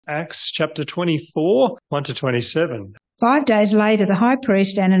Acts chapter 24, 1 to 27. 5 days later, the high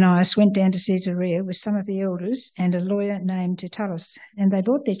priest Ananias went down to Caesarea with some of the elders and a lawyer named Tertullus, and they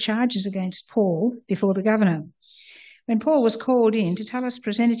brought their charges against Paul before the governor. When Paul was called in, Tertullus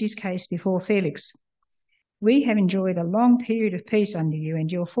presented his case before Felix. "We have enjoyed a long period of peace under you,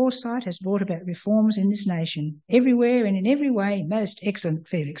 and your foresight has brought about reforms in this nation, everywhere and in every way most excellent,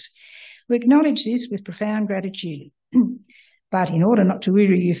 Felix. We acknowledge this with profound gratitude. But in order not to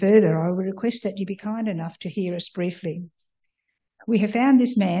weary you further, I will request that you be kind enough to hear us briefly. We have found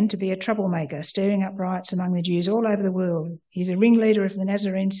this man to be a troublemaker, stirring up riots among the Jews all over the world. He's a ringleader of the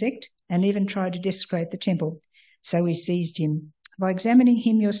Nazarene sect and even tried to desecrate the temple. So we seized him. By examining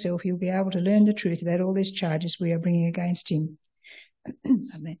him yourself, you'll be able to learn the truth about all these charges we are bringing against him."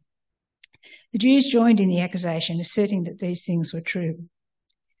 Amen. The Jews joined in the accusation, asserting that these things were true.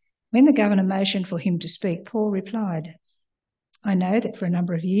 When the governor motioned for him to speak, Paul replied, "I know that for a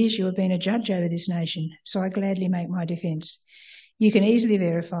number of years you have been a judge over this nation, so I gladly make my defence. You can easily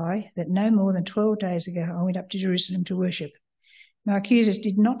verify that no more than 12 days ago I went up to Jerusalem to worship. My accusers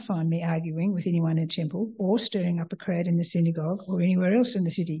did not find me arguing with anyone in the temple or stirring up a crowd in the synagogue or anywhere else in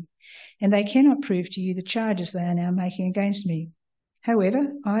the city, and they cannot prove to you the charges they are now making against me.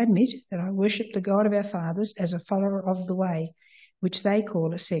 However, I admit that I worship the God of our fathers as a follower of the way, which they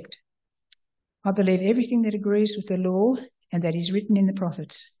call a sect. I believe everything that agrees with the law and that is written in the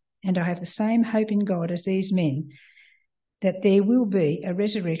prophets, and I have the same hope in God as these men, that there will be a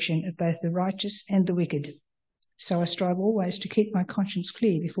resurrection of both the righteous and the wicked. So I strive always to keep my conscience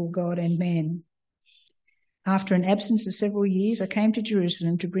clear before God and man. After an absence of several years, I came to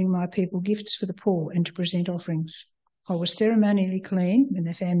Jerusalem to bring my people gifts for the poor and to present offerings. I was ceremonially clean when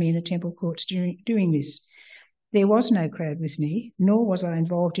they found me in the temple courts doing this. There was no crowd with me, nor was I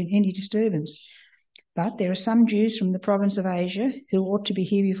involved in any disturbance. But there are some Jews from the province of Asia who ought to be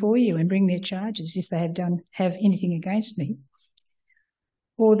here before you and bring their charges if they have anything against me.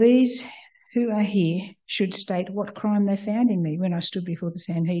 Or these who are here should state what crime they found in me when I stood before the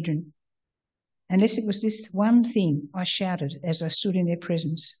Sanhedrin. Unless it was this one thing, I shouted as I stood in their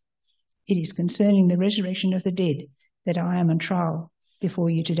presence. It is concerning the resurrection of the dead that I am on trial before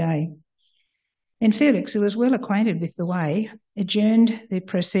you today." Then Felix, who was well acquainted with the way, adjourned the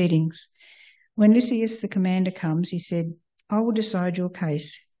proceedings. When Lysias the commander comes, he said, "I will decide your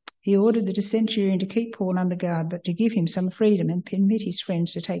case." He ordered the centurion to keep Paul under guard, but to give him some freedom and permit his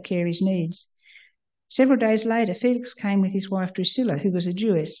friends to take care of his needs. Several days later, Felix came with his wife Drusilla, who was a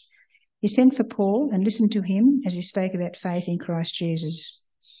Jewess. He sent for Paul and listened to him as he spoke about faith in Christ Jesus.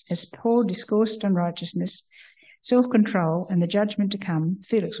 As Paul discoursed on righteousness, self-control, and the judgment to come,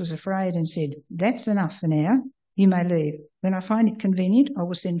 Felix was afraid and said, "That's enough for now. You may leave. When I find it convenient, I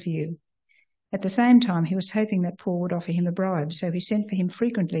will send for you." At the same time, he was hoping that Paul would offer him a bribe, so he sent for him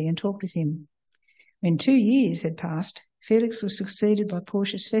frequently and talked with him. When 2 years had passed, Felix was succeeded by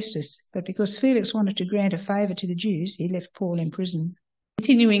Porcius Festus, but because Felix wanted to grant a favour to the Jews, he left Paul in prison.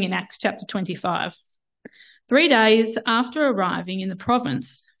 Continuing in Acts chapter 25. 3 days after arriving in the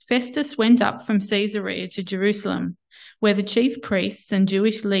province, Festus went up from Caesarea to Jerusalem, where the chief priests and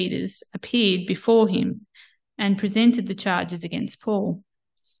Jewish leaders appeared before him and presented the charges against Paul.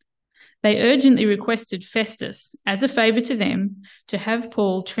 They urgently requested Festus, as a favour to them, to have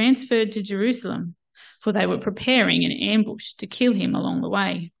Paul transferred to Jerusalem, for they were preparing an ambush to kill him along the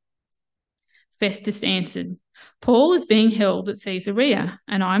way. Festus answered, "Paul is being held at Caesarea,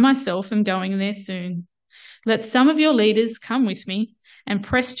 and I myself am going there soon. Let some of your leaders come with me and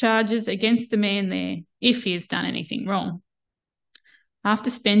press charges against the man there, if he has done anything wrong."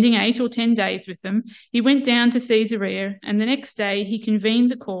 After spending 8 or 10 days with them, he went down to Caesarea, and the next day he convened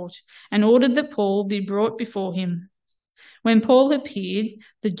the court and ordered that Paul be brought before him. When Paul appeared,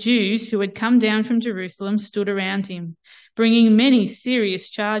 the Jews who had come down from Jerusalem stood around him, bringing many serious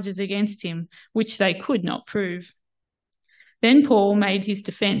charges against him, which they could not prove. Then Paul made his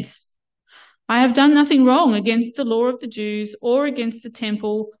defence. "I have done nothing wrong against the law of the Jews or against the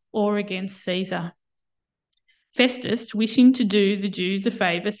temple or against Caesar." Festus, wishing to do the Jews a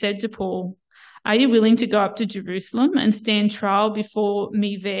favour, said to Paul, "Are you willing to go up to Jerusalem and stand trial before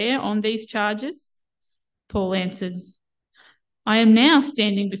me there on these charges?" Paul answered, "I am now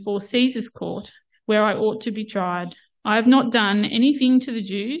standing before Caesar's court, where I ought to be tried. I have not done anything to the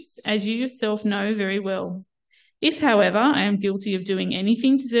Jews, as you yourself know very well. If, however, I am guilty of doing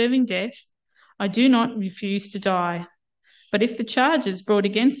anything deserving death, I do not refuse to die. But if the charges brought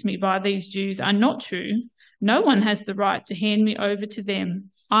against me by these Jews are not true, no one has the right to hand me over to them.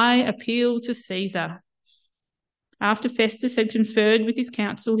 I appeal to Caesar." After Festus had conferred with his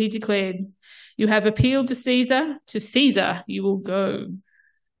council, he declared, "You have appealed to Caesar you will go."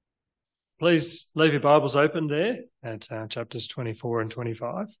 please leave your Bibles open there at chapters 24 and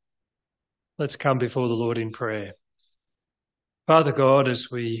 25. Let's come before the Lord in prayer. Father God, as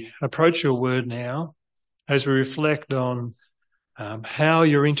we approach your word now, as we reflect on how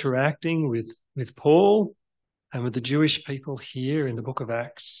you're interacting with Paul and with the Jewish people here in the book of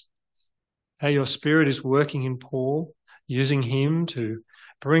Acts, how your Spirit is working in Paul, using him to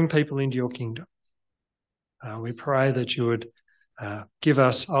bring people into your kingdom. We pray that you would give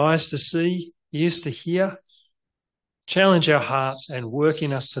us eyes to see, ears to hear, challenge our hearts and work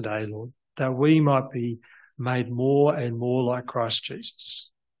in us today, Lord, that we might be made more and more like Christ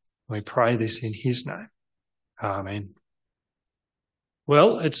Jesus. We pray this in his name. Amen.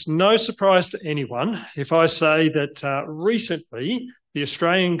 Well, it's no surprise to anyone if I say that recently the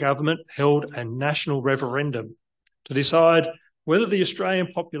Australian government held a national referendum to decide whether the Australian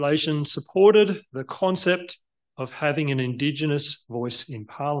population supported the concept of having an Indigenous voice in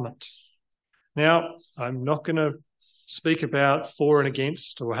Parliament. Now, I'm not going to speak about for and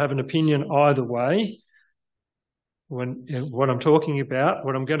against or have an opinion either way. What I'm talking about,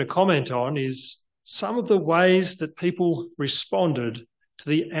 what I'm going to comment on is some of the ways that people responded to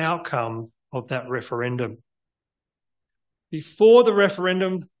the outcome of that referendum. Before the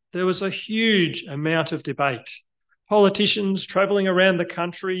referendum, there was a huge amount of debate. Politicians travelling around the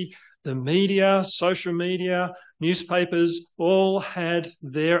country, the media, social media, newspapers, all had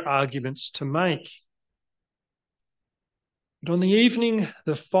their arguments to make. But on the evening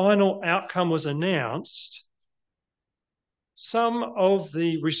the final outcome was announced, some of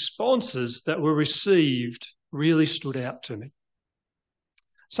the responses that were received really stood out to me.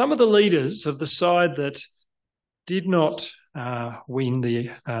 Some of the leaders of the side that did not win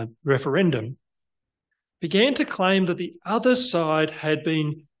the referendum began to claim that the other side had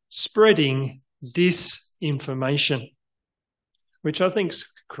been spreading disinformation, which I think is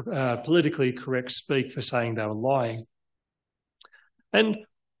politically correct speak for saying they were lying. And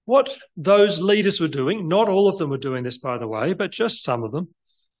what those leaders were doing, not all of them were doing this, by the way, but just some of them,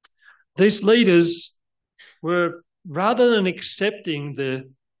 these leaders were, rather than accepting the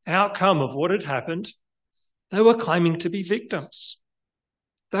outcome of what had happened, they were claiming to be victims.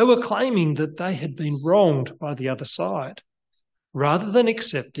 They were claiming that they had been wronged by the other side, rather than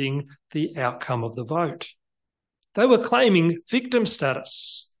accepting the outcome of the vote. They were claiming victim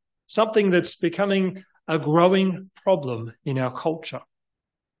status, something that's becoming a growing problem in our culture.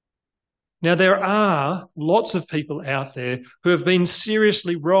 Now, there are lots of people out there who have been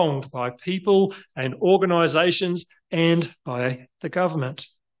seriously wronged by people and organisations and by the government.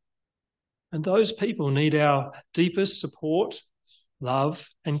 And those people need our deepest support, love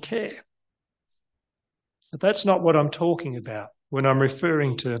and care. But that's not what I'm talking about when I'm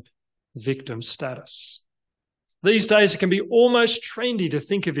referring to victim status. These days it can be almost trendy to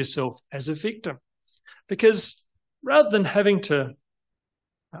think of yourself as a victim, because rather than having to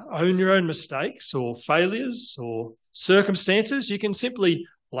own your own mistakes or failures or circumstances, you can simply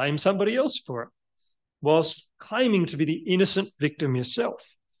blame somebody else for it, whilst claiming to be the innocent victim yourself.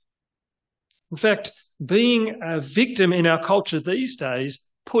 In fact, being a victim in our culture these days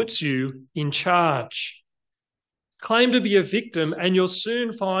puts you in charge. Claim to be a victim and you'll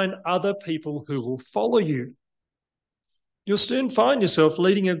soon find other people who will follow you. You'll soon find yourself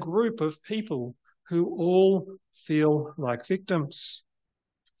leading a group of people who all feel like victims.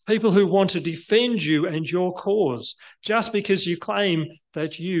 People who want to defend you and your cause just because you claim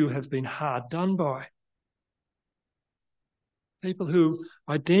that you have been hard done by. People who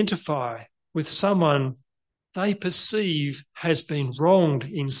identify with someone they perceive has been wronged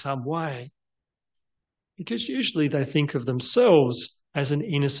in some way, because usually they think of themselves as an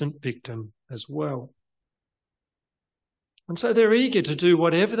innocent victim as well. And so they're eager to do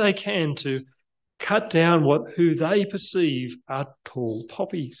whatever they can to cut down who they perceive are tall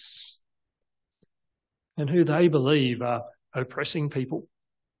poppies and who they believe are oppressing people.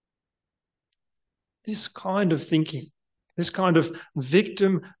 This kind of thinking, this kind of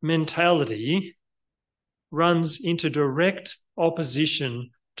victim mentality runs into direct opposition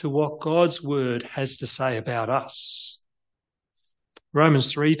to what God's word has to say about us.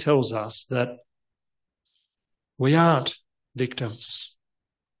 Romans 3 tells us that we aren't victims,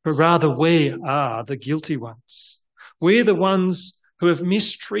 but rather we are the guilty ones. We're the ones who have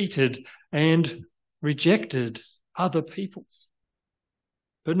mistreated and rejected other people.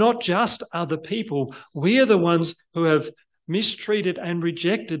 But not just other people, we are the ones who have mistreated and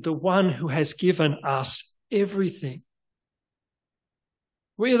rejected the one who has given us everything.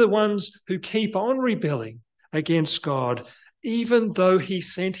 We are the ones who keep on rebelling against God, even though he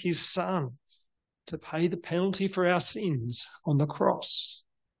sent his Son to pay the penalty for our sins on the cross.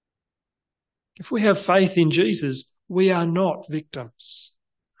 If we have faith in Jesus, we are not victims.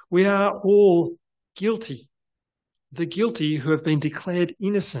 We are all guilty, the guilty who have been declared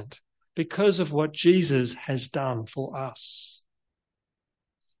innocent because of what Jesus has done for us.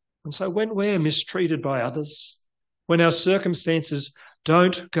 And so when we're mistreated by others, when our circumstances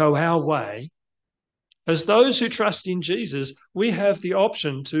don't go our way, as those who trust in Jesus, we have the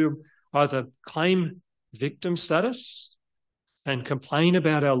option to either claim victim status and complain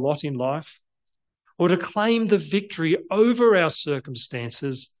about our lot in life, or to claim the victory over our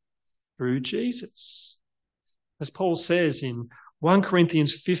circumstances through Jesus. As Paul says in 1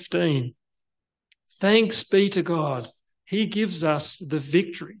 Corinthians 15, thanks be to God, he gives us the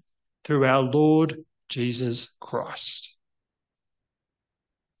victory through our Lord Jesus Christ.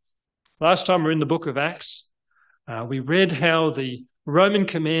 Last time we were in the book of Acts, we read how the Roman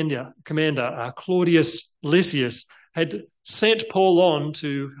commander Claudius Lysias had sent Paul on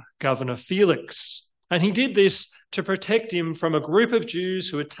to Governor Felix. And he did this to protect him from a group of Jews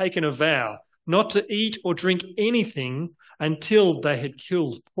who had taken a vow not to eat or drink anything until they had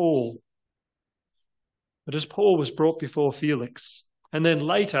killed Paul. But as Paul was brought before Felix, and then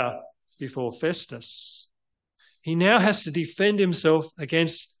later before Festus, he now has to defend himself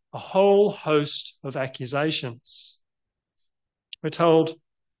against a whole host of accusations. We're told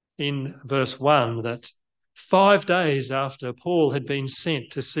in verse 1 that 5 days after Paul had been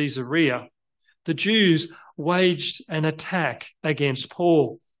sent to Caesarea, the Jews waged an attack against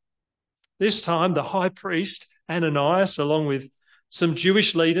Paul. This time, the high priest, Ananias, along with some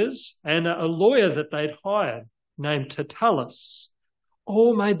Jewish leaders and a lawyer that they'd hired named Tertullus,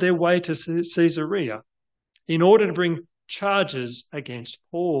 all made their way to Caesarea in order to bring charges against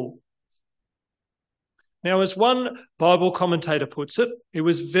Paul. Now, as one Bible commentator puts it, it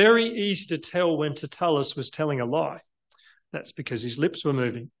was very easy to tell when Tertullus was telling a lie. That's because his lips were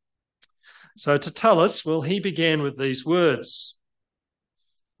moving. So Tertullus, well, he began with these words.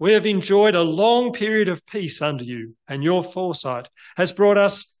 We have enjoyed a long period of peace under you, and your foresight has brought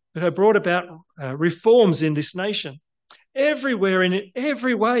about reforms in this nation. Everywhere and in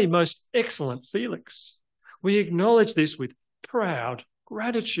every way, most excellent Felix. We acknowledge this with proud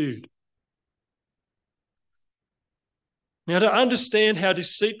gratitude. Now, to understand how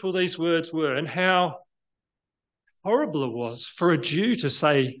deceitful these words were and how horrible it was for a Jew to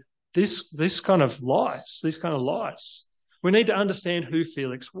say this kind of lies, we need to understand who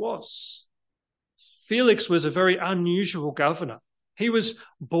Felix was. Felix was a very unusual governor. He was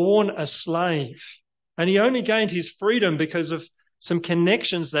born a slave, and he only gained his freedom because of some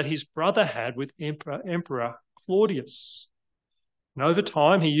connections that his brother had with Emperor Claudius. And over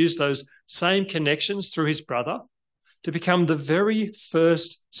time, he used those same connections through his brother to become the very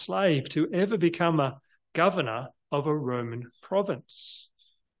first slave to ever become a governor of a Roman province.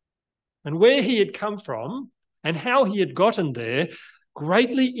 And where he had come from and how he had gotten there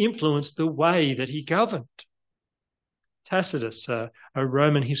greatly influenced the way that he governed. Tacitus, a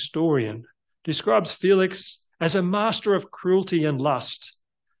Roman historian, describes Felix as a master of cruelty and lust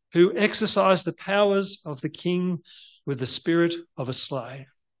who exercised the powers of the king with the spirit of a slave.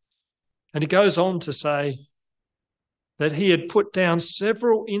 And he goes on to say that he had put down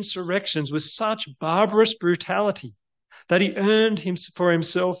several insurrections with such barbarous brutality that he earned for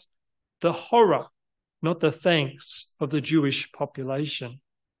himself the horror, not the thanks, of the Jewish population.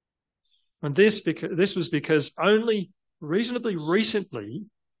 And this was because only reasonably recently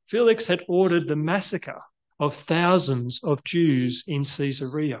Felix had ordered the massacre of thousands of Jews in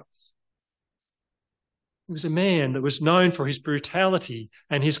Caesarea. He was a man that was known for his brutality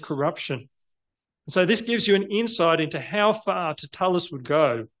and his corruption. And so this gives you an insight into how far Tertullus would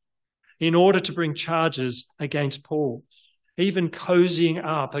go in order to bring charges against Paul, even cozying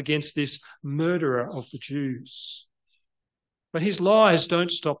up against this murderer of the Jews. But his lies don't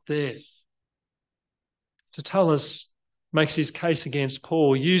stop there. Tertullus makes his case against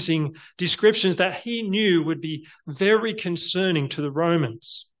Paul using descriptions that he knew would be very concerning to the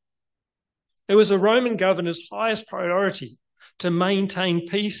Romans. It was a Roman governor's highest priority to maintain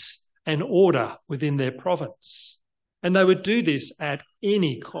peace and order within their province, and they would do this at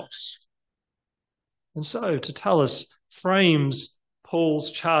any cost. And so Tertullus frames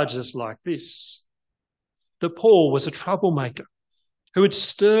Paul's charges like this: that Paul was a troublemaker who had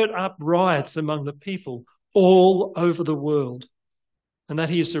stirred up riots among the people all over the world, and that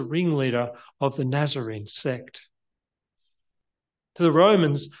he is the ringleader of the Nazarene sect. To the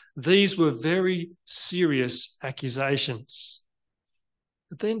Romans, these were very serious accusations.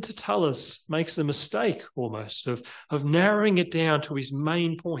 But then Tertullus makes the mistake almost of narrowing it down to his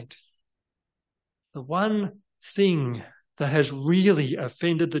main point. The one thing that has really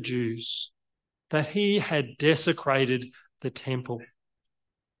offended the Jews that he had desecrated the temple.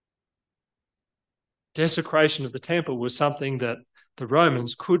 Desecration of the temple was something that the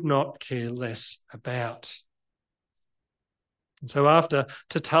Romans could not care less about. And so after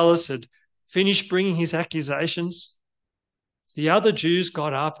Tertullus had finished bringing his accusations, the other Jews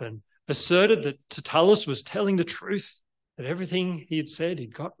got up and asserted that Tertullus was telling the truth, that everything he had said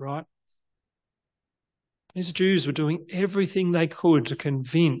he'd got right. These Jews were doing everything they could to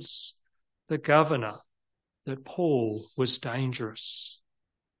convince the governor that Paul was dangerous.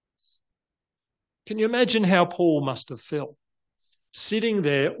 Can you imagine how Paul must have felt? Sitting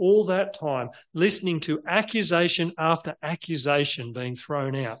there all that time, listening to accusation after accusation being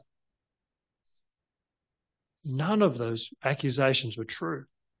thrown out. None of those accusations were true.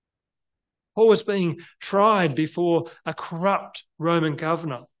 Paul was being tried before a corrupt Roman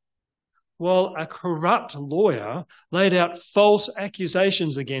governor, while a corrupt lawyer laid out false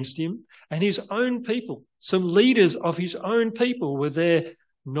accusations against him, and his own people, some leaders of his own people, were there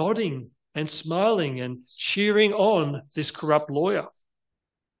nodding and smiling and cheering on this corrupt lawyer.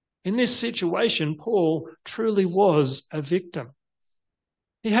 In this situation, Paul truly was a victim.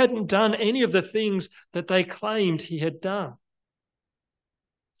 He hadn't done any of the things that they claimed he had done.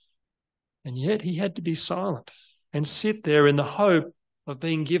 And yet he had to be silent and sit there in the hope of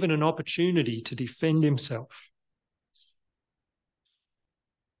being given an opportunity to defend himself.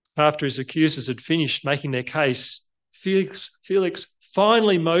 After his accusers had finished making their case, Felix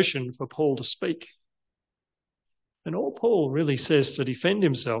finally motioned for Paul to speak. And all Paul really says to defend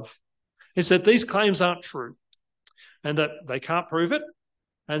himself is that these claims aren't true and that they can't prove it,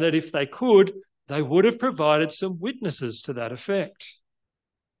 and that if they could, they would have provided some witnesses to that effect.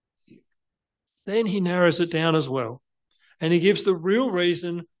 Then he narrows it down as well, and he gives the real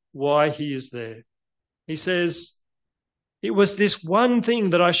reason why he is there. He says, "It was this one thing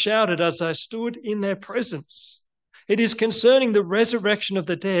that I shouted as I stood in their presence. It is concerning the resurrection of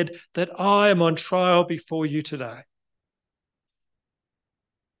the dead that I am on trial before you today."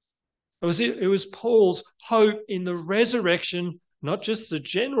 It was Paul's hope in the resurrection, not just the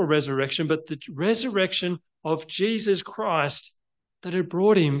general resurrection, but the resurrection of Jesus Christ that had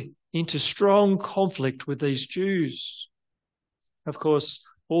brought him into strong conflict with these Jews. Of course,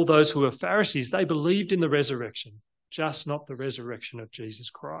 all those who were Pharisees, they believed in the resurrection, just not the resurrection of Jesus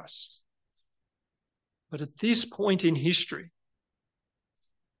Christ. But at this point in history,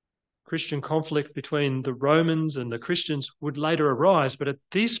 Christian conflict between the Romans and the Christians would later arise, but at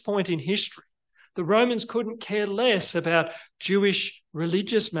this point in history, the Romans couldn't care less about Jewish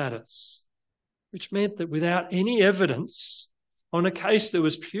religious matters, which meant that without any evidence on a case that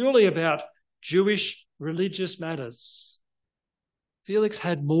was purely about Jewish religious matters, Felix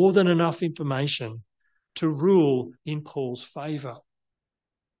had more than enough information to rule in Paul's favour.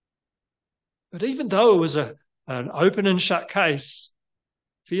 But even though it was an open and shut case,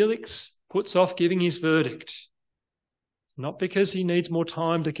 Felix puts off giving his verdict, not because he needs more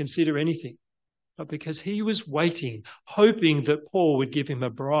time to consider anything, but because he was waiting, hoping that Paul would give him a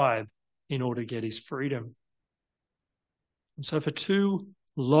bribe in order to get his freedom. And so for 2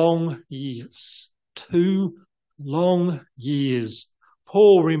 long years,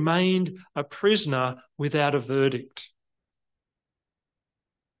 Paul remained a prisoner without a verdict.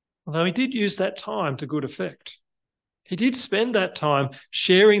 Although he did use that time to good effect. He did spend that time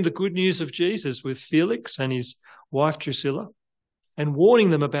sharing the good news of Jesus with Felix and his wife Drusilla and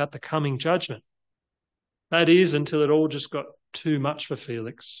warning them about the coming judgment. That is, until it all just got too much for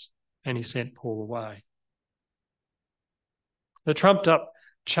Felix and he sent Paul away. The trumped-up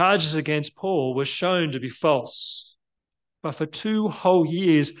charges against Paul were shown to be false, but for 2 whole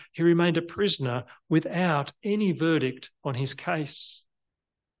years he remained a prisoner without any verdict on his case.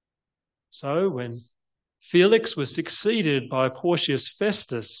 So when Felix was succeeded by Porcius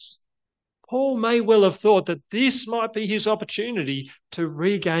Festus, Paul may well have thought that this might be his opportunity to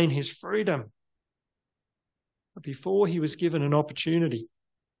regain his freedom. But before he was given an opportunity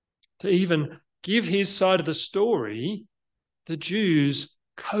to even give his side of the story, the Jews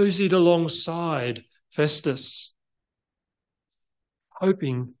cozied alongside Festus,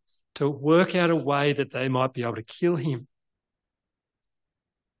 hoping to work out a way that they might be able to kill him.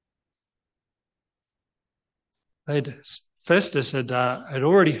 Festus had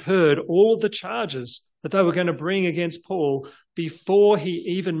already heard all the charges that they were going to bring against Paul before he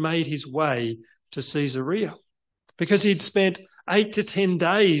even made his way to Caesarea, because he'd spent 8 to 10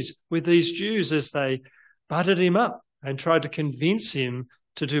 days with these Jews as they butted him up and tried to convince him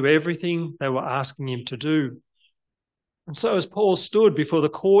to do everything they were asking him to do. And so as Paul stood before the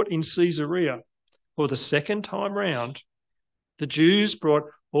court in Caesarea for the second time round, the Jews brought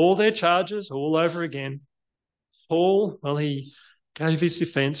all their charges all over again. Paul, well, he gave his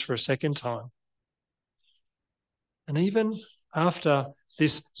defence for a second time. And even after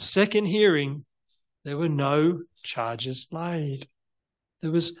this second hearing, there were no charges laid.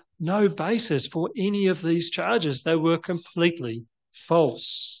 There was no basis for any of these charges. They were completely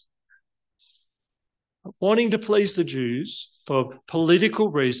false. Wanting to please the Jews for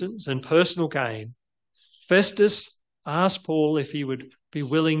political reasons and personal gain, Festus asked Paul if he would be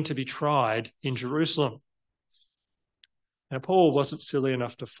willing to be tried in Jerusalem. Now, Paul wasn't silly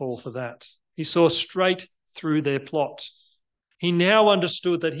enough to fall for that. He saw straight through their plot. He now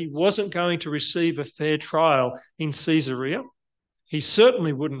understood that he wasn't going to receive a fair trial in Caesarea. He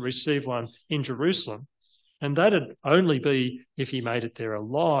certainly wouldn't receive one in Jerusalem, and that'd only be if he made it there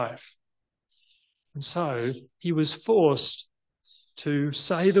alive. And so he was forced to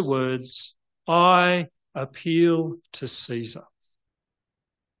say the words, "I appeal to Caesar."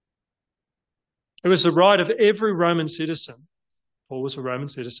 It was the right of every Roman citizen, Paul was a Roman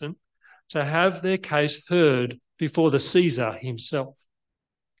citizen, to have their case heard before the Caesar himself.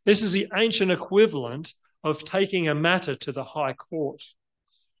 This is the ancient equivalent of taking a matter to the High Court.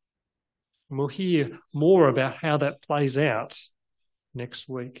 And we'll hear more about how that plays out next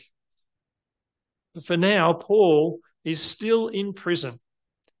week. But for now, Paul is still in prison.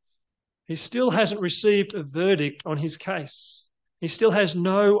 He still hasn't received a verdict on his case. He still has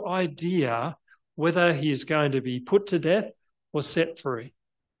no idea whether he is going to be put to death or set free.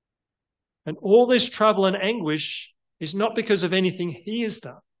 And all this trouble and anguish is not because of anything he has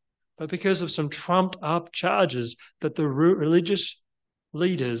done, but because of some trumped up charges that the religious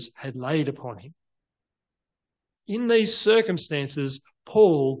leaders had laid upon him. In these circumstances,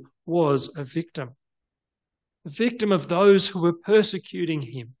 Paul was a victim of those who were persecuting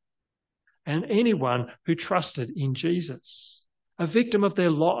him and anyone who trusted in Jesus, a victim of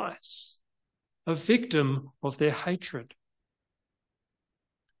their lies, a victim of their hatred.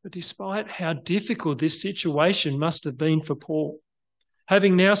 But despite how difficult this situation must have been for Paul,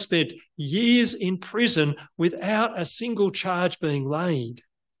 having now spent years in prison without a single charge being laid,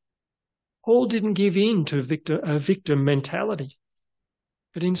 Paul didn't give in to a victim mentality,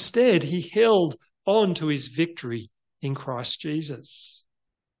 but instead he held on to his victory in Christ Jesus,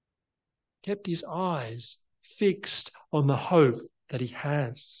 kept his eyes fixed on the hope that he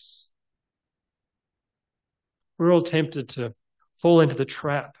has. We're all tempted to fall into the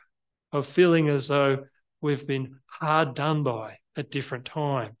trap of feeling as though we've been hard done by at different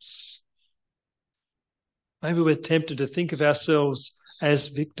times. Maybe we're tempted to think of ourselves as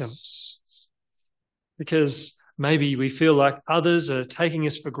victims because maybe we feel like others are taking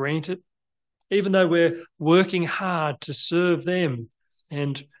us for granted, even though we're working hard to serve them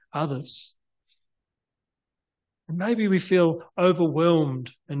and others. And maybe we feel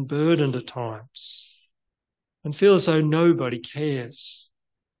overwhelmed and burdened at times and feel as though nobody cares.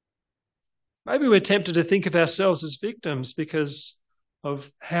 Maybe we're tempted to think of ourselves as victims because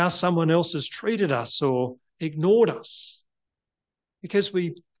of how someone else has treated us or ignored us, because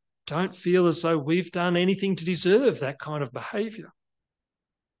we don't feel as though we've done anything to deserve that kind of behaviour.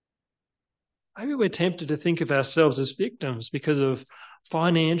 Maybe we're tempted to think of ourselves as victims because of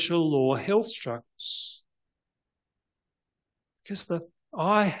financial or health struggles, because the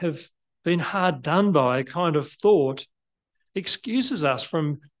 "I have been hard done by" kind of thought excuses us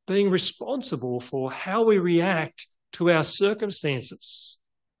from being responsible for how we react to our circumstances,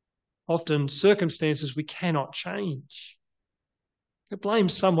 often circumstances we cannot change. We blame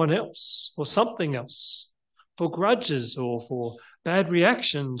someone else or something else for grudges or for bad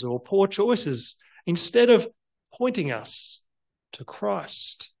reactions or poor choices instead of pointing us to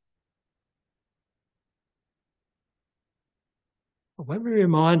Christ. When we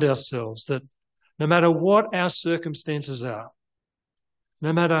remind ourselves that no matter what our circumstances are,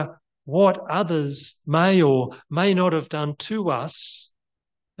 no matter what others may or may not have done to us,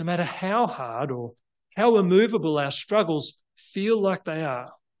 no matter how hard or how immovable our struggles feel like they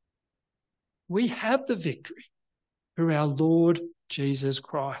are, we have the victory through our Lord Jesus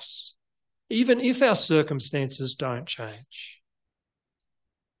Christ, even if our circumstances don't change.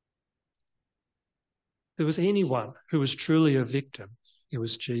 If there was anyone who was truly a victim, it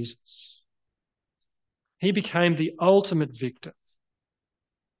was Jesus. He became the ultimate victim.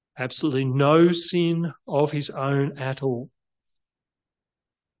 Absolutely no sin of his own at all.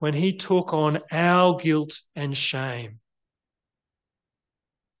 When he took on our guilt and shame,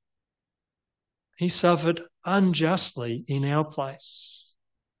 he suffered unjustly in our place.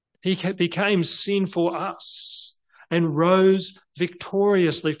 He became sin for us and rose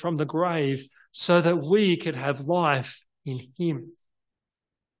victoriously from the grave so that we could have life in him.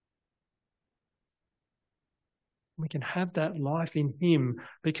 We can have that life in him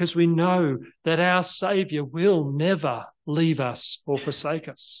because we know that our Saviour will never leave us or forsake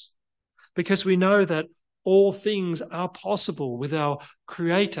us. Because we know that all things are possible with our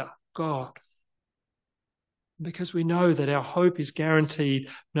Creator, God. Because we know that our hope is guaranteed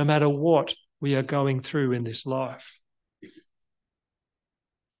no matter what we are going through in this life.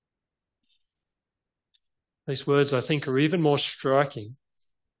 These words, I think, are even more striking,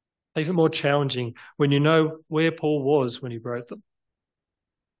 even more challenging when you know where Paul was when he wrote them.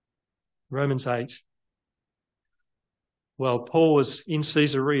 Romans 8. Well, Paul was in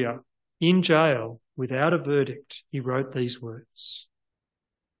Caesarea, in jail, without a verdict. He wrote these words.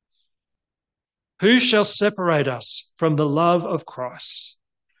 Who shall separate us from the love of Christ?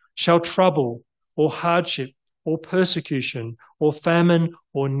 Shall trouble or hardship or persecution or famine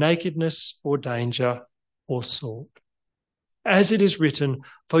or nakedness or danger or sword? As it is written,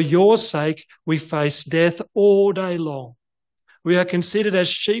 for your sake we face death all day long. We are considered as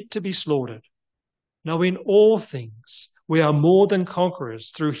sheep to be slaughtered. No, in all things we are more than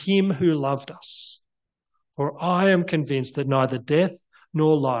conquerors through him who loved us. For I am convinced that neither death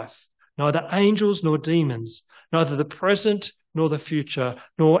nor life, neither angels nor demons, neither the present nor the future,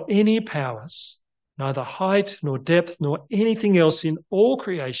 nor any powers, neither height nor depth nor anything else in all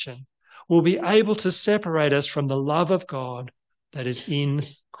creation will be able to separate us from the love of God that is in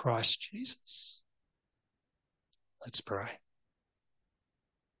Christ Jesus. Let's pray.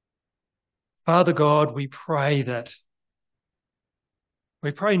 Father God, we pray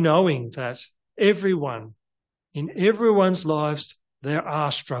knowing that in everyone's lives, there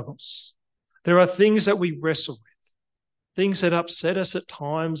are struggles. There are things that we wrestle with, things that upset us at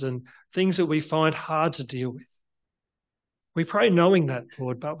times and things that we find hard to deal with. We pray knowing that,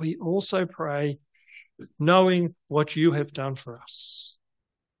 Lord, but we also pray knowing what you have done for us.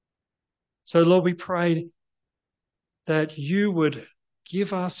 So, Lord, we pray that you would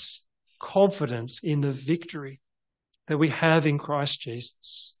give us confidence in the victory that we have in Christ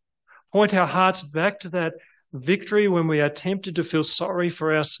Jesus. Point our hearts back to that victory when we are tempted to feel sorry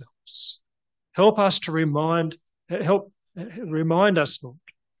for ourselves. Help us to remind us, Lord,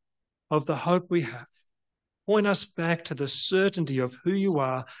 of the hope we have. Point us back to the certainty of who you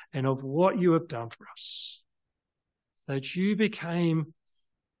are and of what you have done for us. That you became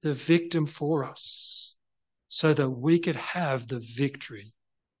the victim for us so that we could have the victory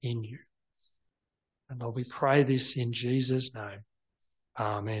in you. And Lord, we pray this in Jesus' name.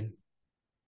 Amen.